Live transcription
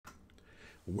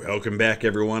Welcome back,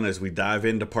 everyone, as we dive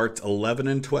into parts 11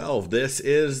 and 12. This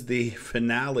is the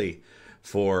finale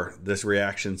for this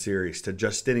reaction series to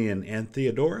Justinian and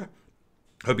Theodora.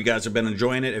 Hope you guys have been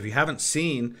enjoying it. If you haven't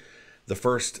seen the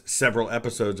first several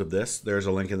episodes of this, there's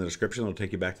a link in the description. It'll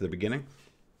take you back to the beginning.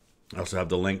 I also have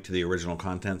the link to the original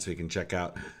content so you can check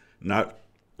out not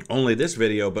only this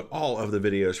video, but all of the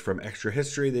videos from Extra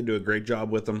History. They do a great job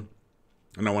with them.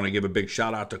 And I want to give a big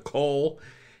shout out to Cole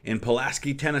in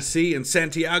Pulaski, Tennessee, and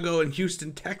Santiago in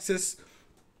Houston, Texas.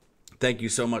 Thank you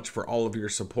so much for all of your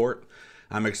support.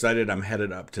 I'm excited. I'm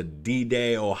headed up to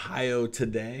D-Day, Ohio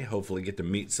today. Hopefully get to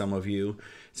meet some of you.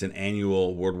 It's an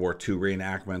annual World War II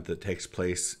reenactment that takes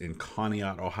place in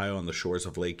Conneaut, Ohio, on the shores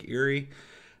of Lake Erie.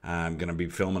 I'm going to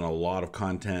be filming a lot of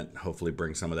content. Hopefully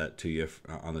bring some of that to you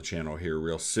on the channel here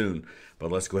real soon.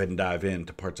 But let's go ahead and dive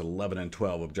into parts 11 and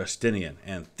 12 of Justinian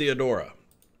and Theodora.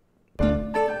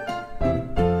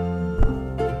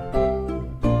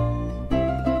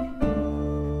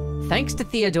 Thanks to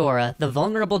Theodora, the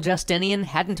vulnerable Justinian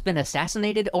hadn't been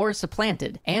assassinated or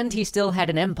supplanted, and he still had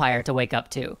an empire to wake up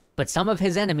to. But some of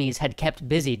his enemies had kept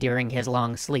busy during his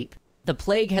long sleep. The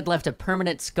plague had left a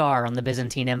permanent scar on the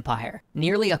Byzantine Empire.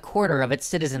 Nearly a quarter of its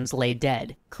citizens lay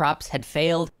dead. Crops had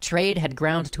failed, trade had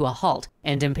ground to a halt,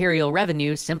 and imperial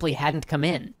revenue simply hadn't come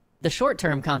in. The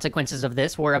short-term consequences of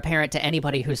this were apparent to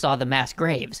anybody who saw the mass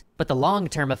graves, but the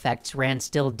long-term effects ran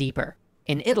still deeper.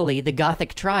 In Italy, the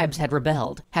Gothic tribes had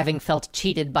rebelled. Having felt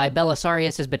cheated by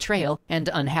Belisarius' betrayal and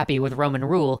unhappy with Roman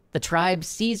rule, the tribes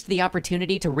seized the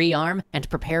opportunity to rearm and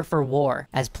prepare for war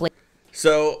as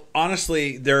So,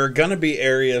 honestly, there are going to be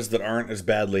areas that aren't as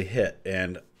badly hit,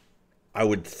 and I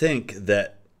would think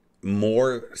that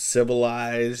more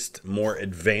civilized, more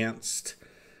advanced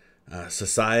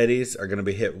societies are going to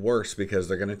be hit worse because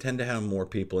they're going to tend to have more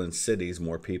people in cities,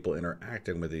 more people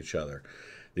interacting with each other.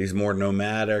 These more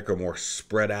nomadic or more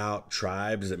spread out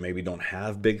tribes that maybe don't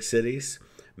have big cities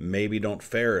maybe don't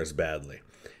fare as badly.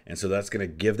 And so that's going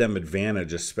to give them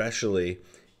advantage, especially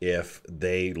if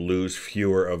they lose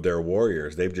fewer of their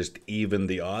warriors. They've just evened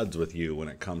the odds with you when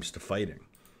it comes to fighting.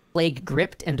 Plague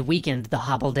gripped and weakened the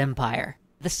hobbled empire.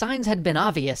 The signs had been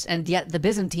obvious, and yet the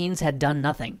Byzantines had done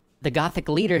nothing. The Gothic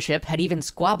leadership had even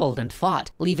squabbled and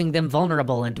fought, leaving them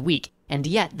vulnerable and weak, and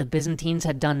yet the Byzantines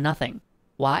had done nothing.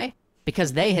 Why?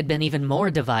 Because they had been even more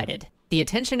divided. The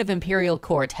attention of imperial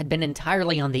court had been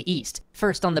entirely on the east,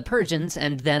 first on the Persians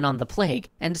and then on the plague,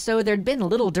 and so there'd been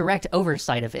little direct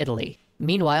oversight of Italy.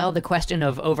 Meanwhile, the question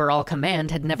of overall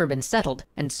command had never been settled,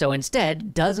 and so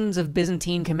instead, dozens of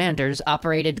Byzantine commanders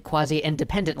operated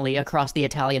quasi-independently across the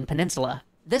Italian peninsula.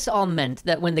 This all meant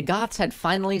that when the Goths had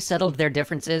finally settled their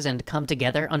differences and come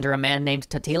together under a man named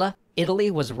Totila, Italy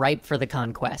was ripe for the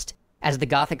conquest. As the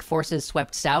Gothic forces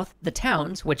swept south, the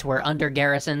towns, which were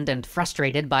under-garrisoned and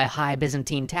frustrated by high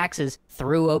Byzantine taxes,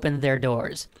 threw open their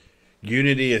doors.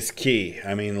 Unity is key.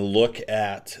 I mean, look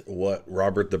at what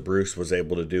Robert the Bruce was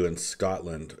able to do in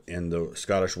Scotland in the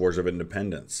Scottish Wars of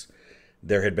Independence.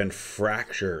 There had been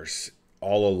fractures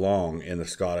all along in the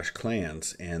Scottish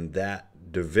clans, and that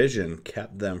division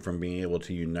kept them from being able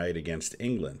to unite against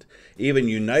England. Even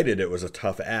united, it was a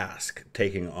tough ask,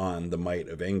 taking on the might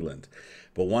of England.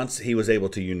 But once he was able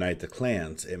to unite the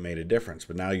clans, it made a difference.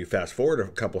 But now you fast forward a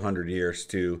couple hundred years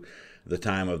to the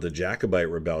time of the Jacobite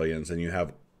rebellions, and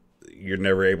you're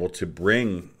never able to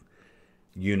bring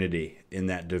unity in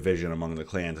that division among the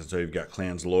clans. And so you've got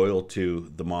clans loyal to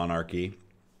the monarchy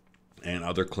and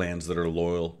other clans that are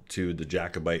loyal to the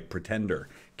Jacobite pretender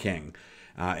king.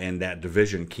 And that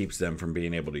division keeps them from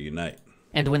being able to unite.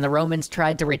 And when the Romans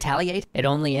tried to retaliate, it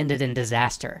only ended in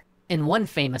disaster. In one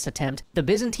famous attempt, the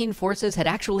Byzantine forces had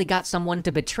actually got someone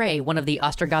to betray one of the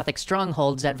Ostrogothic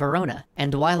strongholds at Verona,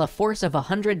 and while a force of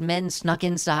 100 men snuck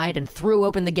inside and threw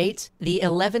open the gates, the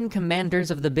 11 commanders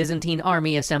of the Byzantine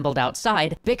army assembled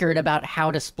outside bickered about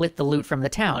how to split the loot from the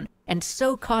town, and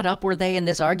so caught up were they in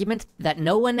this argument that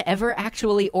no one ever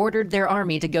actually ordered their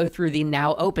army to go through the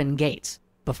now open gates.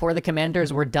 Before the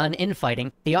commanders were done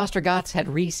infighting, the Ostrogoths had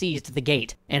re-seized the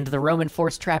gate, and the Roman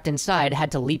force trapped inside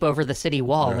had to leap over the city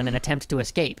wall in an attempt to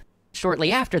escape.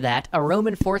 Shortly after that, a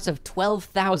Roman force of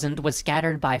 12,000 was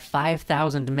scattered by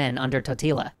 5,000 men under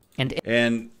Totila.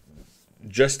 And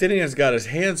Justinian's got his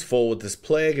hands full with this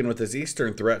plague and with his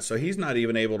eastern threat, so he's not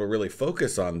even able to really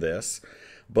focus on this.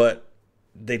 But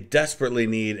they desperately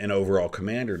need an overall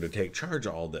commander to take charge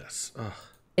of all this. Ugh.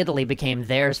 Italy became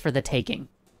theirs for the taking.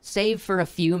 Save for a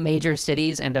few major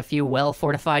cities and a few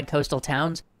well-fortified coastal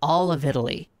towns, all of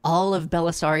Italy, all of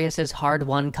Belisarius'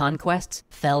 hard-won conquests,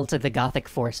 fell to the Gothic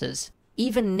forces.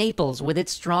 Even Naples, with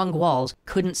its strong walls,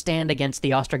 couldn't stand against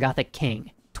the Ostrogothic king.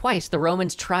 Twice the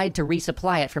Romans tried to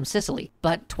resupply it from Sicily,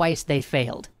 but twice they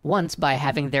failed. Once by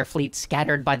having their fleet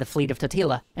scattered by the fleet of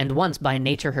Totila, and once by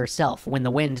nature herself when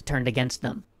the wind turned against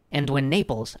them. And when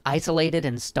Naples, isolated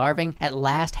and starving, at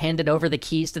last handed over the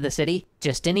keys to the city,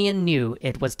 Justinian knew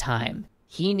it was time.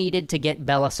 He needed to get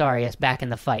Belisarius back in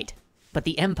the fight. But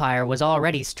the empire was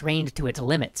already strained to its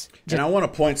limits. And I want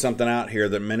to point something out here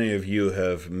that many of you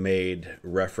have made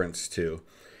reference to,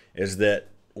 is that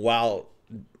while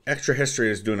Extra History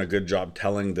is doing a good job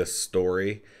telling this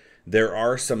story, there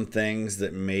are some things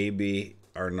that maybe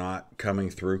are not coming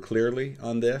through clearly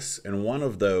on this. And one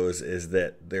of those is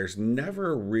that there's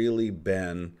never really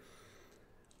been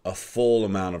a full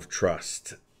amount of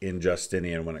trust in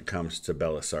Justinian when it comes to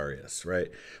Belisarius,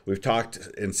 right? We've talked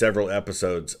in several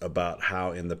episodes about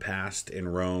how in the past in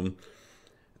Rome,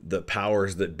 the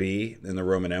powers that be in the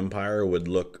Roman Empire would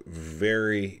look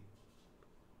very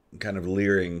kind of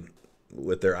leering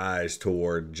with their eyes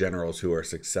toward generals who are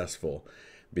successful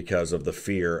because of the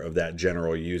fear of that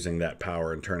general using that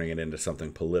power and turning it into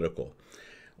something political.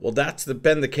 Well, that's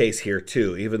been the case here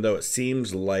too, even though it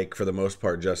seems like for the most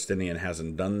part Justinian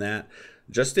hasn't done that.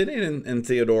 Justinian and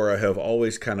Theodora have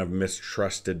always kind of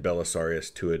mistrusted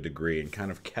Belisarius to a degree and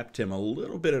kind of kept him a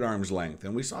little bit at arm's length.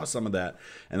 And we saw some of that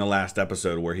in the last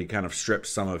episode where he kind of stripped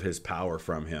some of his power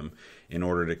from him in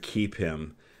order to keep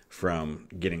him from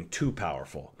getting too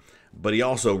powerful. But he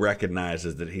also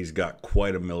recognizes that he's got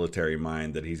quite a military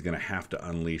mind that he's going to have to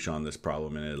unleash on this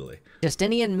problem in Italy.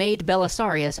 Justinian made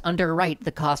Belisarius underwrite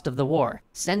the cost of the war,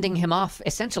 sending him off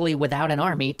essentially without an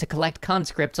army to collect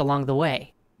conscripts along the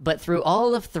way. But through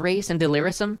all of Thrace and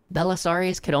Illyricum,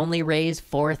 Belisarius could only raise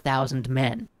 4,000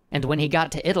 men. And when he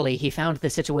got to Italy, he found the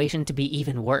situation to be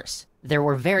even worse. There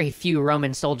were very few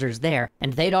Roman soldiers there,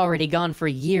 and they'd already gone for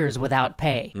years without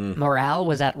pay. Morale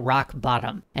was at rock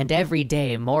bottom, and every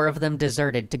day more of them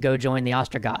deserted to go join the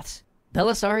Ostrogoths.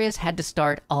 Belisarius had to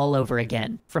start all over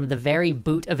again, from the very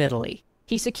boot of Italy.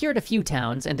 He secured a few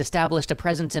towns and established a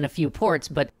presence in a few ports,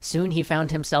 but soon he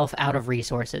found himself out of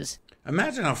resources.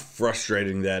 Imagine how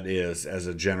frustrating that is as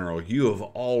a general. You have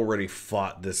already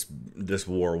fought this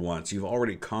war once. You've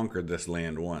already conquered this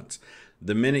land once.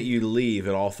 The minute you leave,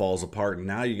 it all falls apart, and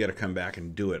now you got to come back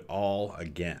and do it all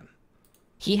again.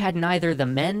 He had neither the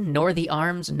men, nor the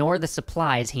arms, nor the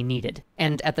supplies he needed.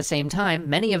 And at the same time,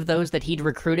 many of those that he'd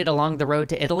recruited along the road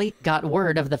to Italy got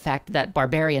word of the fact that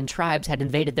barbarian tribes had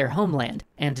invaded their homeland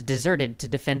and deserted to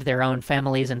defend their own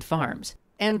families and farms.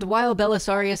 And while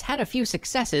Belisarius had a few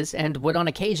successes and would on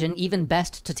occasion even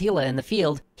best Totila in the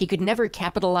field, he could never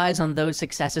capitalize on those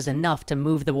successes enough to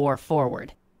move the war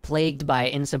forward. Plagued by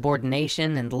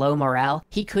insubordination and low morale,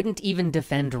 he couldn't even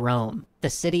defend Rome,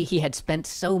 the city he had spent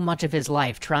so much of his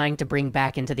life trying to bring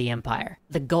back into the empire,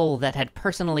 the goal that had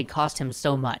personally cost him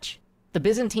so much. The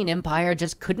Byzantine Empire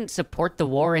just couldn't support the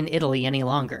war in Italy any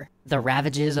longer. The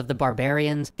ravages of the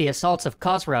barbarians, the assaults of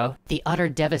Khosrow, the utter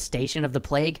devastation of the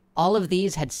plague, all of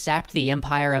these had sapped the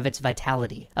empire of its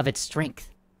vitality, of its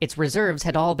strength. Its reserves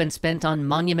had all been spent on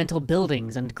monumental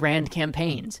buildings and grand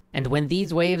campaigns, and when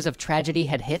these waves of tragedy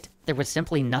had hit, there was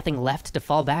simply nothing left to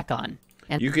fall back on.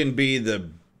 And you can be the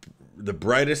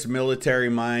brightest military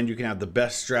mind, you can have the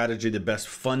best strategy, the best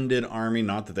funded army,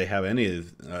 not that they have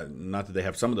not that they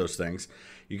have some of those things.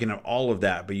 You can have all of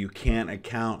that, but you can't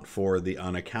account for the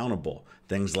unaccountable.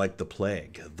 Things like the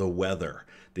plague, the weather.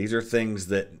 These are things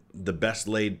that the best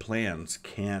laid plans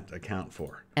can't account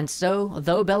for. And so,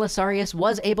 though Belisarius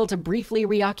was able to briefly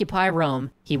reoccupy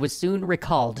Rome, he was soon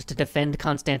recalled to defend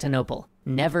Constantinople,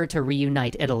 never to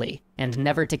reunite Italy, and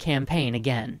never to campaign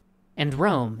again. And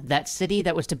Rome, that city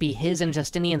that was to be his and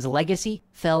Justinian's legacy,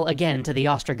 fell again to the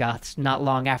Ostrogoths not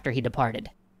long after he departed.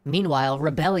 Meanwhile,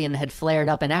 rebellion had flared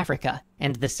up in Africa,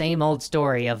 and the same old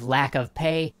story of lack of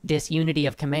pay, disunity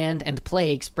of command, and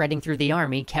plague spreading through the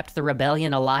army kept the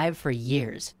rebellion alive for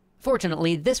years.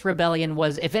 Fortunately, this rebellion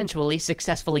was eventually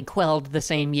successfully quelled the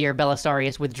same year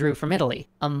Belisarius withdrew from Italy,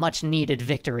 a much-needed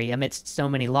victory amidst so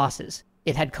many losses.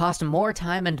 It had cost more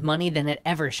time and money than it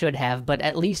ever should have, but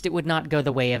at least it would not go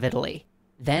the way of Italy.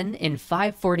 Then, in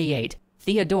 548,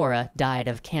 Theodora died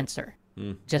of cancer.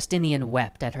 Justinian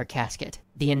wept at her casket,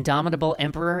 the indomitable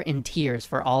emperor in tears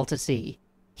for all to see.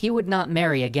 He would not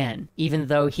marry again, even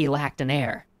though he lacked an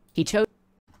heir. He chose...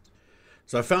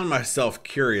 So I found myself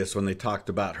curious when they talked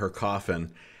about her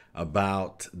coffin,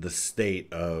 about the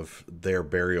state of their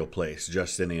burial place,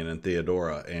 Justinian and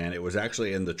Theodora. And it was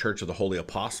actually in the Church of the Holy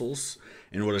Apostles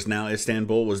in what is now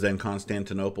Istanbul, was then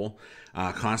Constantinople.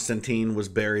 Constantine was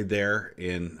buried there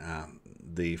in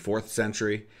the 4th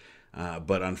century.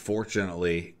 But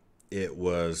unfortunately, it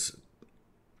was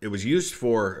it was used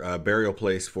for a burial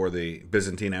place for the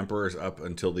Byzantine emperors up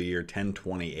until the year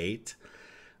 1028.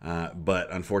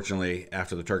 But unfortunately,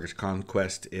 after the Turkish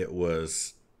conquest, it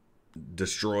was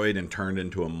destroyed and turned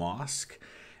into a mosque.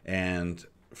 And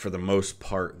for the most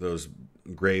part, those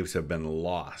graves have been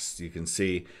lost. You can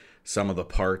see some of the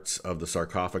parts of the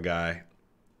sarcophagi.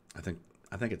 I think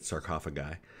it's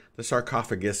sarcophagi. The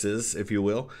sarcophaguses, if you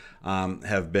will,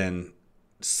 have been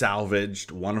salvaged.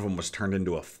 One of them was turned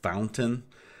into a fountain.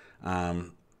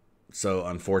 So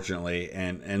unfortunately,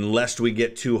 and lest we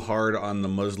get too hard on the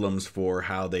Muslims for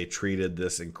how they treated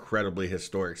this incredibly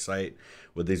historic site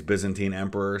with these Byzantine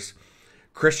emperors,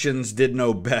 Christians did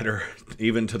no better,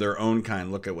 even to their own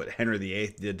kind. Look at what Henry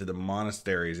VIII did to the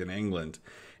monasteries in England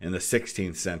in the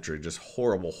 16th century. Just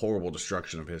horrible, horrible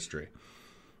destruction of history.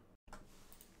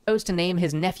 Chose to name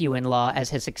his nephew-in-law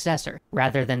as his successor,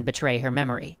 rather than betray her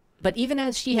memory. But even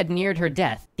as she had neared her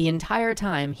death, the entire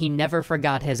time he never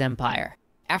forgot his empire.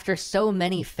 After so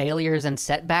many failures and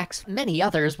setbacks, many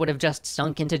others would have just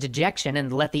sunk into dejection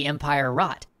and let the empire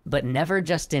rot. But never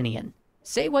Justinian.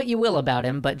 Say what you will about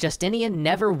him, but Justinian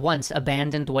never once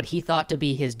abandoned what he thought to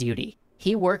be his duty.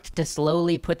 He worked to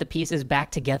slowly put the pieces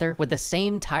back together with the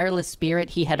same tireless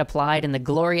spirit he had applied in the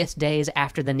glorious days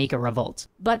after the Nika revolts,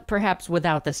 but perhaps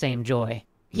without the same joy.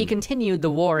 He continued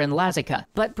the war in Lazica,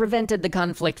 but prevented the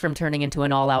conflict from turning into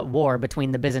an all-out war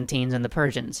between the Byzantines and the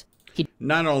Persians.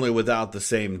 Not only without the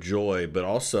same joy, but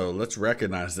also let's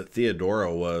recognize that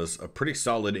Theodora was a pretty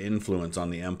solid influence on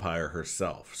the empire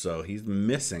herself, so he's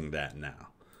missing that now.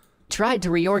 Tried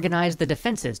to reorganize the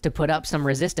defenses to put up some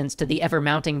resistance to the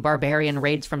ever-mounting barbarian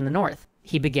raids from the north.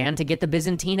 He began to get the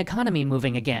Byzantine economy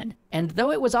moving again, and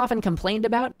though it was often complained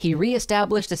about, he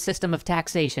re-established a system of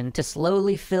taxation to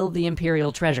slowly fill the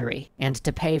imperial treasury, and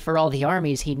to pay for all the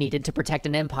armies he needed to protect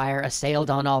an empire assailed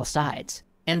on all sides.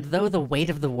 And though the weight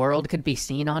of the world could be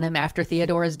seen on him after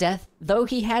Theodora's death, though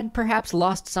he had perhaps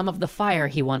lost some of the fire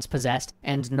he once possessed,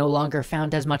 and no longer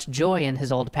found as much joy in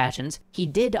his old passions, he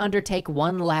did undertake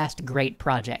one last great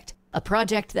project. A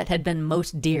project that had been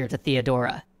most dear to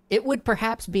Theodora. It would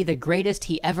perhaps be the greatest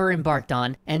he ever embarked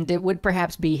on, and it would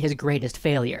perhaps be his greatest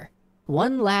failure.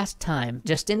 One last time,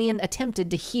 Justinian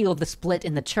attempted to heal the split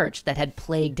in the church that had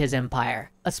plagued his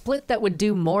empire. A split that would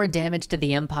do more damage to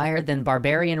the empire than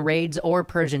barbarian raids or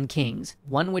Persian kings.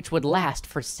 One which would last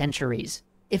for centuries.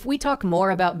 If we talk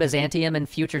more about Byzantium in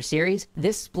future series,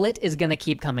 this split is going to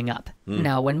keep coming up.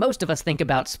 Now, when most of us think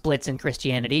about splits in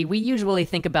Christianity, we usually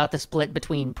think about the split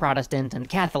between Protestant and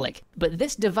Catholic. But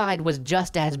this divide was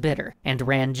just as bitter, and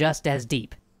ran just as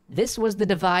deep. This was the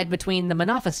divide between the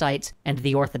Monophysites and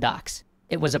the Orthodox.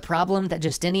 It was a problem that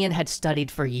Justinian had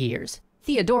studied for years.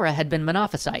 Theodora had been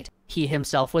Monophysite. He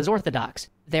himself was Orthodox.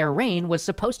 Their reign was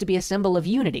supposed to be a symbol of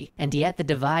unity, and yet the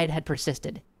divide had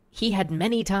persisted. He had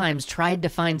many times tried to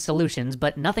find solutions,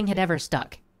 but nothing had ever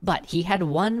stuck. But he had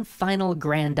one final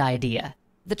grand idea.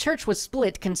 The church was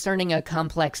split concerning a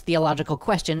complex theological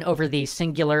question over the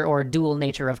singular or dual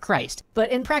nature of Christ,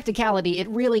 but in practicality it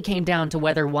really came down to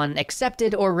whether one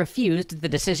accepted or refused the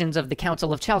decisions of the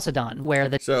Council of Chalcedon, where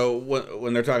the... So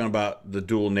when they're talking about the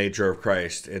dual nature of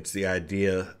Christ, it's the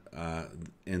idea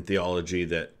in theology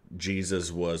that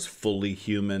Jesus was fully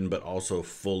human but also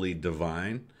fully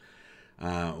divine,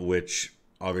 which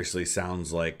obviously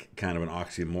sounds like kind of an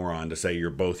oxymoron to say you're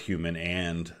both human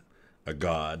and a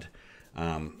god.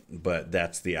 But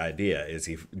that's the idea. Is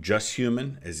he just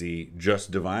human? Is he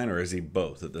just divine? Or is he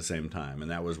both at the same time? And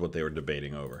that was what they were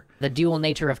debating over. The dual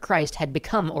nature of Christ had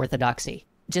become orthodoxy.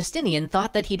 Justinian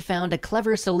thought that he'd found a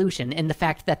clever solution in the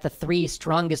fact that the three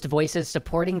strongest voices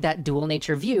supporting that dual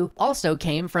nature view also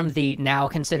came from the now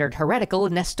considered heretical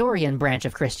Nestorian branch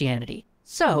of Christianity.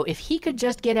 So, if he could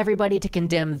just get everybody to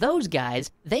condemn those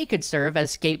guys, they could serve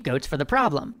as scapegoats for the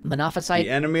problem. Monophysite... The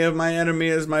enemy of my enemy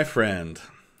is my friend.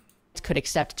 Could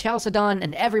accept Chalcedon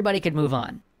and everybody could move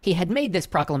on. He had made this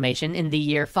proclamation in the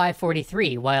year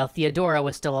 543 while Theodora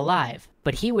was still alive,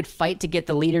 but he would fight to get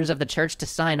the leaders of the church to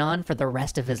sign on for the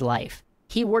rest of his life.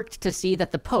 He worked to see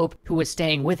that the Pope, who was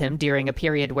staying with him during a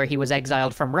period where he was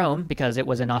exiled from Rome because it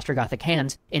was in Ostrogothic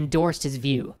hands, endorsed his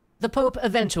view. The Pope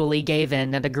eventually gave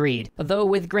in and agreed, though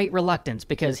with great reluctance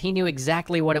because he knew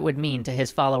exactly what it would mean to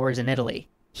his followers in Italy.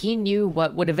 He knew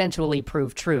what would eventually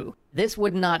prove true. This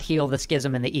would not heal the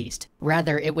schism in the East.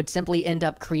 Rather, it would simply end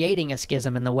up creating a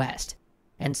schism in the West.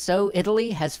 And so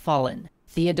Italy has fallen.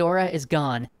 Theodora is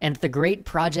gone, and the great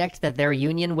project that their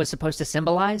union was supposed to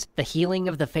symbolize, the healing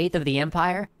of the faith of the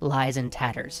empire, lies in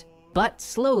tatters. But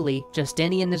slowly,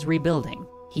 Justinian is rebuilding.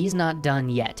 He's not done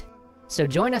yet. So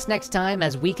join us next time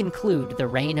as we conclude the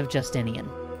reign of Justinian.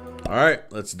 All right,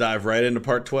 let's dive right into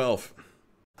part 12.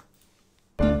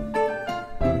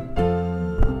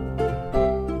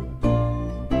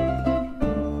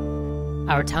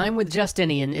 Our time with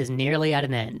Justinian is nearly at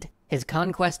an end. His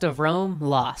conquest of Rome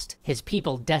lost, his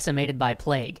people decimated by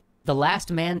plague. The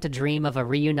last man to dream of a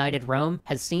reunited Rome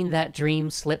has seen that dream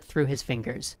slip through his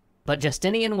fingers. But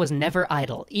Justinian was never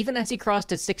idle, even as he crossed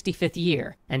his 65th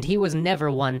year, and he was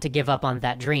never one to give up on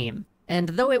that dream. And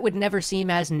though it would never seem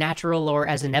as natural or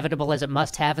as inevitable as it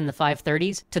must have in the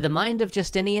 530s, to the mind of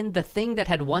Justinian, the thing that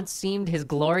had once seemed his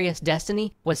glorious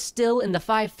destiny was still in the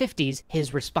 550s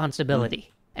his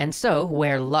responsibility. And so,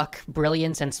 where luck,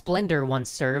 brilliance, and splendor once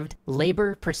served,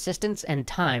 labor, persistence, and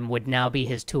time would now be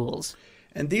his tools.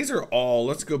 And these are all,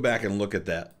 let's go back and look at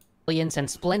that. Brilliance and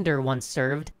splendor once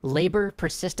served, labor,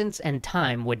 persistence, and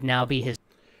time would now be his.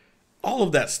 All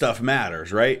of that stuff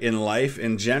matters, right? In life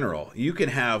in general. You can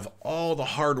have all the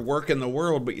hard work in the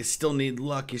world, but you still need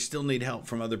luck. You still need help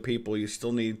from other people. You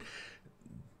still need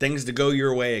things to go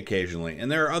your way occasionally. And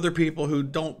there are other people who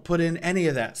don't put in any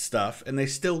of that stuff, and they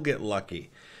still get lucky.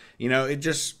 You know,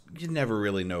 you never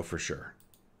really know for sure.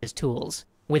 His tools.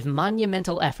 With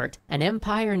monumental effort, an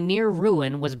empire near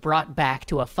ruin was brought back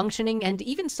to a functioning and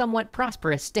even somewhat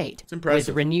prosperous state. It's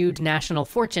impressive. With renewed national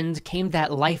fortunes came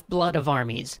that lifeblood of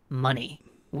armies, money.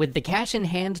 With the cash in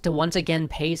hand to once again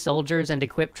pay soldiers and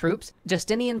equip troops,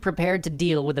 Justinian prepared to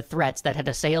deal with the threats that had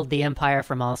assailed the empire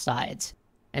from all sides.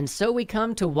 And so we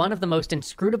come to one of the most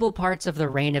inscrutable parts of the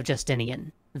reign of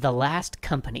Justinian, the Last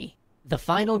Company, the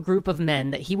final group of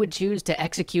men that he would choose to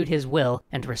execute his will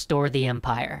and restore the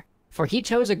empire. For he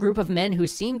chose a group of men who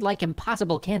seemed like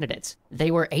impossible candidates. They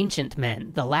were ancient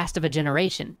men, the last of a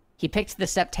generation. He picked the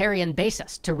septarian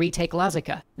Basus to retake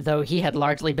Lazica, though he had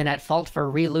largely been at fault for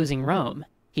re-losing Rome.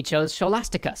 He chose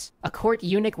Scholasticus, a court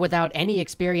eunuch without any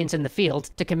experience in the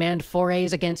field, to command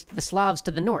forays against the Slavs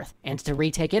to the north, and to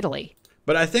retake Italy.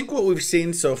 But I think what we've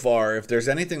seen so far, if there's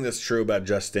anything that's true about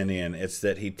Justinian, it's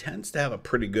that he tends to have a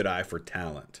pretty good eye for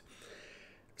talent.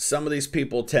 Some of these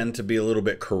people tend to be a little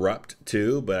bit corrupt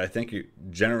too, but I think you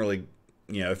generally,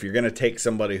 if you're going to take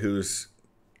somebody who's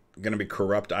going to be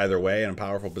corrupt either way in a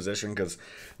powerful position, because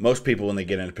most people when they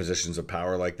get into positions of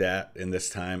power like that in this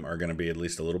time are going to be at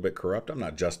least a little bit corrupt. I'm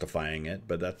not justifying it,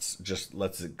 but that's just,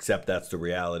 let's accept that's the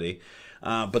reality.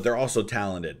 But they're also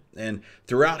talented. And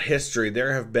throughout history,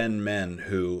 there have been men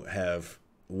who have,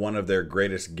 one of their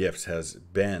greatest gifts has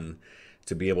been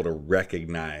to be able to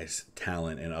recognize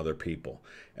talent in other people.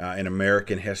 In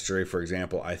American history, for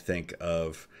example, I think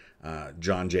of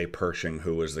John J. Pershing,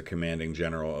 who was the commanding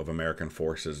general of American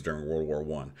forces during World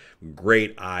War I.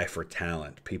 Great eye for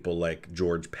talent. People like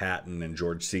George Patton and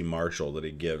George C. Marshall that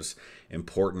he gives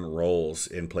important roles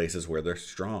in places where they're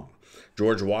strong.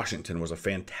 George Washington was a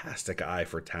fantastic eye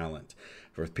for talent.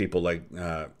 For people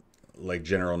like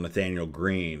General Nathaniel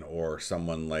Greene or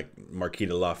someone like Marquis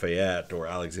de Lafayette or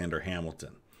Alexander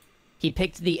Hamilton. He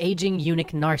picked the aging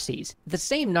eunuch Narses, the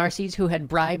same Narses who had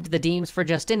bribed the demes for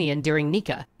Justinian during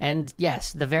Nika, and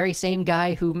yes, the very same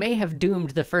guy who may have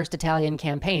doomed the first Italian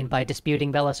campaign by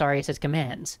disputing Belisarius'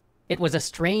 commands. It was a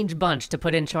strange bunch to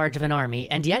put in charge of an army,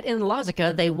 and yet in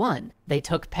Lazica they won. They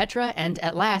took Petra and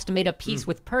at last made a peace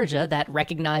with Persia that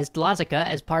recognized Lazica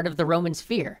as part of the Roman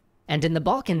sphere. And in the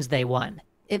Balkans they won.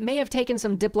 It may have taken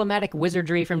some diplomatic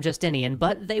wizardry from Justinian,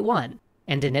 but they won.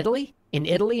 And in Italy? In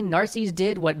Italy, Narses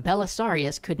did what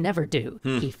Belisarius could never do.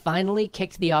 He finally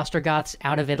kicked the Ostrogoths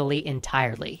out of Italy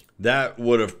entirely. That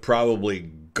would have probably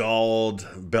galled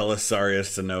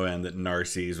Belisarius to no end that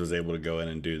Narses was able to go in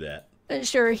and do that.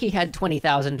 Sure, he had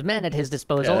 20,000 men at his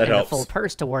disposal and a full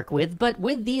purse to work with, but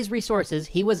with these resources,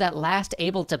 he was at last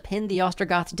able to pin the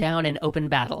Ostrogoths down in open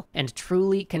battle, and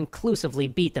truly, conclusively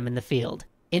beat them in the field.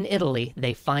 In Italy,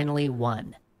 they finally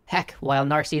won. Heck, while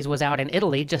Narses was out in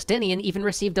Italy, Justinian even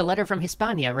received a letter from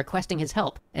Hispania requesting his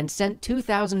help, and sent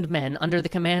 2,000 men under the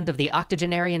command of the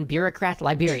octogenarian bureaucrat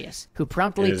Liberius, who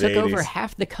promptly took over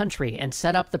half the country and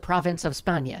set up the province of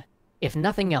Spania. If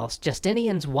nothing else,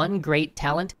 Justinian's one great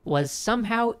talent was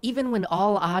somehow, even when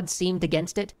all odds seemed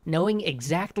against it, knowing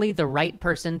exactly the right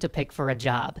person to pick for a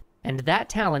job. And that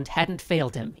talent hadn't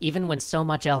failed him, even when so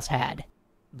much else had.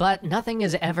 But nothing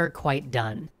is ever quite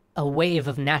done. A wave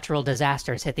of natural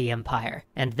disasters hit the empire,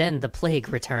 and then the plague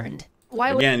returned.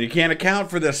 Again, you can't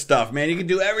account for this stuff, man. You can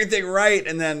do everything right,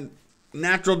 and then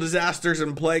natural disasters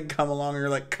and plague come along, and you're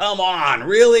like, come on,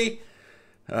 really?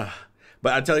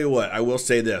 But I tell you what, I will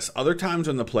say this. Other times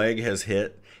when the plague has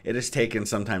hit, it has taken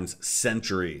sometimes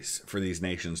centuries for these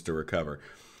nations to recover.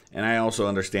 And I also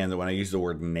understand that when I use the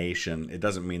word nation, it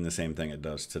doesn't mean the same thing it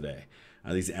does today.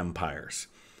 These empires.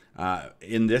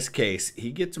 In this case,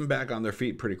 he gets them back on their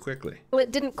feet pretty quickly. Well,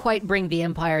 it didn't quite bring the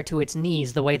empire to its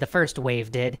knees the way the first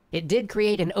wave did. It did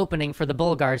create an opening for the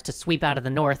Bulgars to sweep out of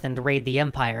the north and raid the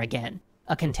empire again.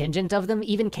 A contingent of them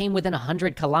even came within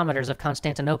 100 kilometers of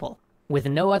Constantinople. With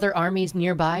no other armies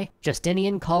nearby,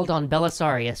 Justinian called on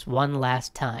Belisarius one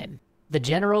last time. The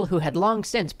general, who had long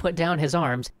since put down his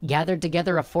arms, gathered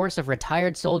together a force of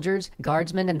retired soldiers,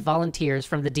 guardsmen, and volunteers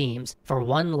from the Demes for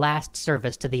one last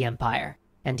service to the empire.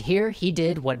 And here he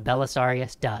did what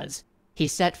Belisarius does. He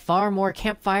set far more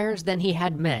campfires than he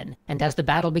had men, and as the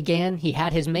battle began, he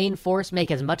had his main force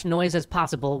make as much noise as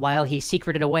possible while he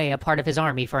secreted away a part of his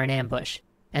army for an ambush.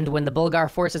 And when the Bulgar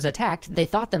forces attacked, they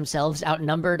thought themselves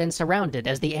outnumbered and surrounded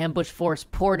as the ambush force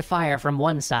poured fire from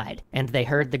one side, and they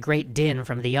heard the great din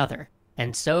from the other.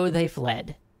 And so they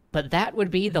fled. But that would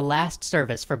be the last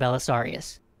service for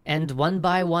Belisarius. And one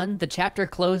by one, the chapter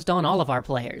closed on all of our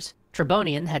players.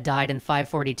 Tribonian had died in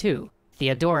 542,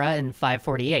 Theodora in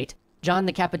 548, John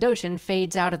the Cappadocian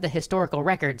fades out of the historical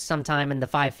records sometime in the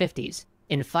 550s.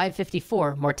 In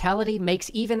 554, mortality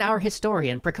makes even our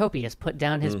historian Procopius put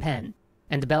down his pen.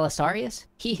 And Belisarius?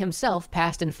 He himself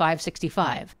passed in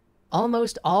 565.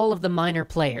 Almost all of the minor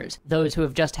players, those who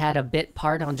have just had a bit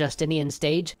part on Justinian's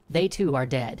stage, they too are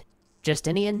dead.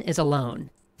 Justinian is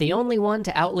alone. The only one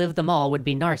to outlive them all would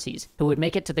be Narses, who would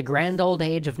make it to the grand old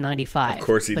age of 95. Of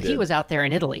course he did. But he was out there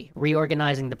in Italy,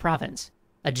 reorganizing the province.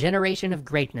 A generation of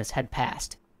greatness had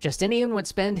passed. Justinian would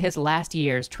spend his last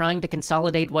years trying to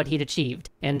consolidate what he'd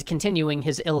achieved, and continuing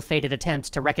his ill-fated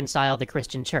attempts to reconcile the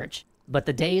Christian church. But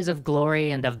the days of glory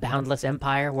and of boundless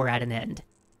empire were at an end.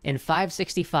 In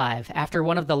 565, after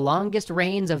one of the longest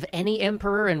reigns of any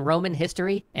emperor in Roman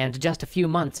history, and just a few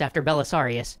months after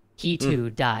Belisarius, he too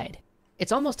died.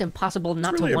 It's almost impossible not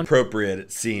to... It's really to appropriate,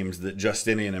 it seems, that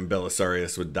Justinian and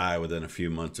Belisarius would die within a few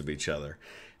months of each other.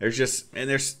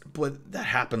 But that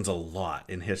happens a lot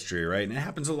in history, right? And it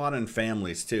happens a lot in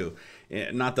families too.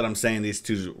 Not that I'm saying these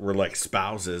two were like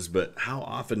spouses, but how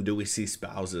often do we see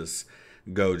spouses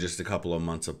go just a couple of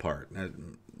months apart?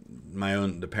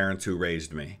 The parents who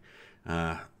raised me,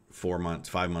 4 months,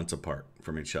 5 months apart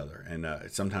from each other. And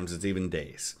sometimes it's even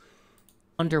days.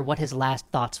 Wonder what his last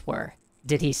thoughts were.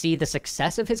 Did he see the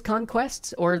success of his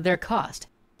conquests or their cost?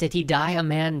 Did he die a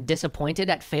man disappointed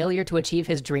at failure to achieve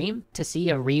his dream, to see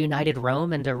a reunited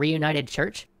Rome and a reunited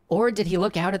church? Or did he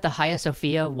look out at the Hagia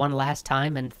Sophia one last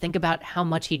time and think about how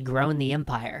much he'd grown the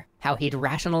empire, how he'd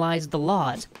rationalized the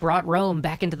laws, brought Rome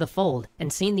back into the fold,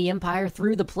 and seen the empire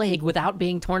through the plague without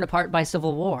being torn apart by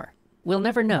civil war? We'll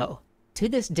never know. To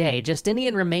this day,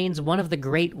 Justinian remains one of the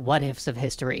great what-ifs of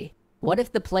history. What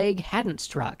if the plague hadn't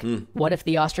struck? What if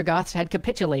the Ostrogoths had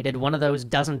capitulated one of those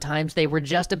dozen times they were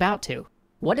just about to?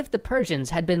 What if the Persians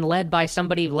had been led by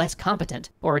somebody less competent,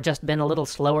 or just been a little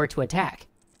slower to attack?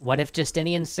 What if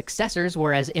Justinian's successors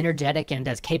were as energetic and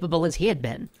as capable as he had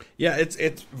been? Yeah,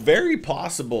 it's very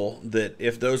possible that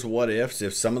if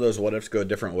some of those what ifs go a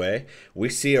different way, we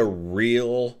see a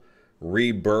real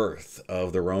rebirth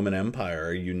of the Roman Empire,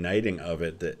 a uniting of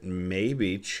it that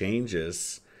maybe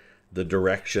changes the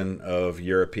direction of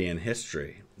European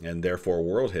history and therefore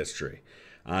world history.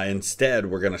 Instead,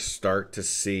 we're going to start to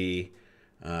see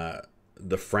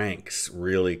the Franks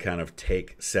really kind of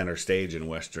take center stage in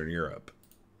Western Europe.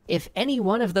 If any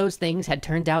one of those things had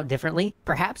turned out differently,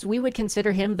 perhaps we would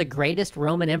consider him the greatest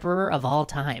Roman emperor of all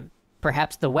time.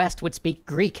 Perhaps the West would speak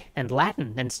Greek and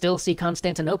Latin and still see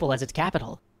Constantinople as its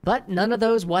capital. But none of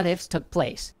those what-ifs took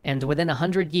place, and within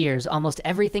 100 years almost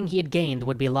everything he had gained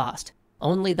would be lost.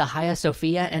 Only the Hagia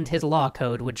Sophia and his law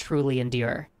code would truly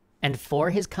endure. And for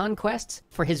his conquests,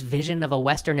 for his vision of a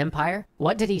Western empire,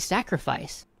 what did he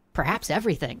sacrifice? Perhaps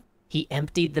everything. He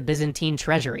emptied the Byzantine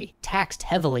treasury, taxed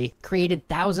heavily, created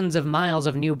thousands of miles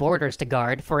of new borders to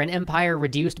guard for an empire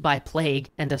reduced by plague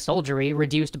and a soldiery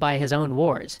reduced by his own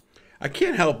wars. I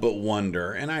can't help but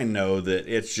wonder, and I know that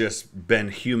it's just been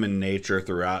human nature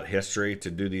throughout history to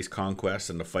do these conquests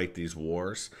and to fight these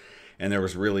wars, and there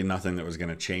was really nothing that was going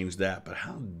to change that, but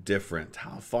how different,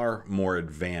 how far more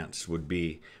advanced would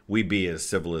we be as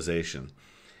civilization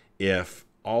if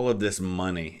all of this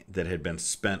money that had been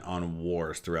spent on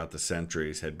wars throughout the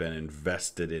centuries had been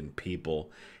invested in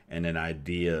people and in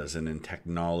ideas and in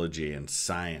technology and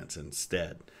science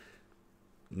instead.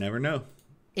 Never know.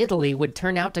 Italy would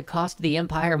turn out to cost the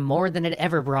empire more than it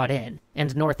ever brought in,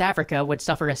 and North Africa would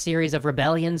suffer a series of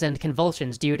rebellions and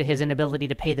convulsions due to his inability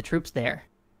to pay the troops there.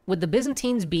 Would the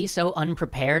Byzantines be so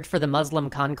unprepared for the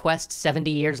Muslim conquest 70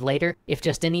 years later if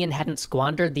Justinian hadn't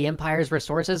squandered the empire's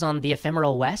resources on the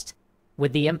ephemeral West?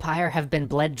 Would the empire have been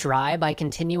bled dry by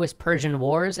continuous Persian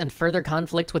wars and further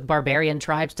conflict with barbarian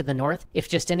tribes to the north if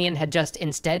Justinian had just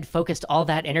instead focused all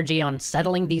that energy on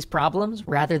settling these problems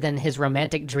rather than his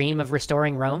romantic dream of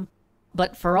restoring Rome?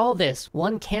 But for all this,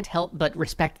 one can't help but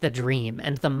respect the dream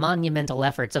and the monumental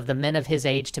efforts of the men of his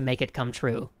age to make it come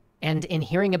true. And in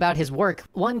hearing about his work,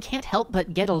 one can't help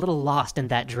but get a little lost in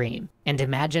that dream, and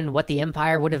imagine what the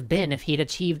empire would have been if he'd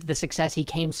achieved the success he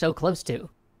came so close to.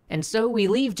 And so we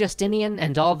leave Justinian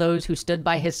and all those who stood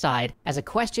by his side as a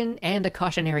question and a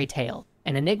cautionary tale,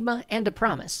 an enigma and a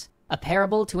promise, a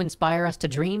parable to inspire us to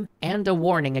dream, and a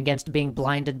warning against being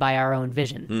blinded by our own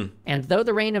vision. And though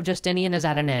the reign of Justinian is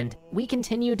at an end, we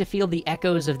continue to feel the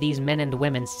echoes of these men and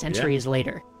women centuries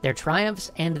later, their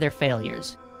triumphs and their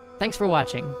failures. Thanks for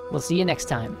watching. We'll see you next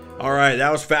time. All right,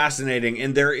 that was fascinating.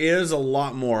 And there is a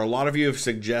lot more. A lot of you have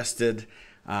suggested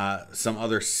some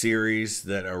other series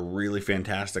that are really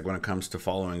fantastic when it comes to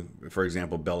following, for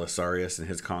example, Belisarius and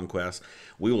his conquests.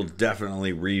 We will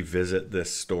definitely revisit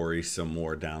this story some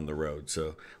more down the road.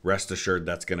 So rest assured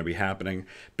that's going to be happening.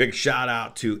 Big shout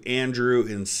out to Andrew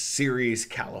in Ceres,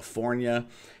 California,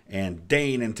 and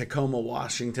Dane in Tacoma,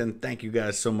 Washington. Thank you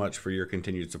guys so much for your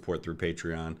continued support through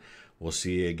Patreon. We'll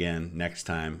see you again next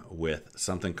time with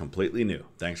something completely new.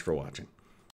 Thanks for watching.